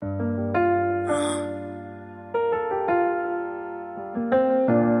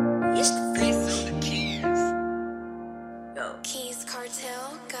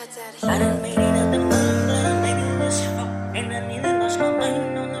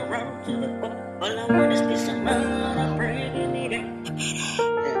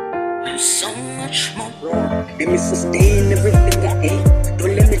Let me sustain everything I am.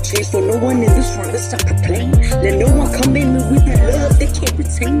 Don't let me change for no one in this world. Let's stop complaining. Let no one come in me with the love they can't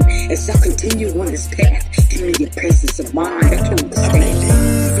retain. As I continue on this path, give me your presence of mind I can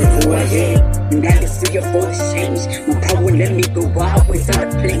understand who I am, and I can see your voice change. My power let me go wild without a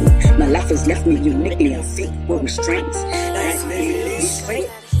plane. My life has left me uniquely unfit with restraints. That's me straight.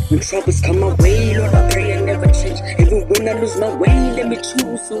 When troubles come my way, Lord, I pray I never change. Even when I lose my way, let me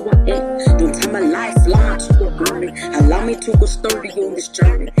choose who I am. Don't tie my lifeline to a garment. Allow me to go sturdy on this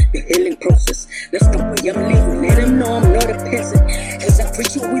journey, the healing process. That's the way I'm living. Let them know I'm not a peasant. As I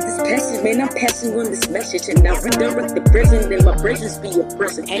preach you with this passage, man, I'm passing on this message. And I redirect the present, and my presence be your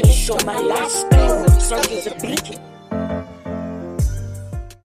present. And you show my lifespan, serve as a beacon.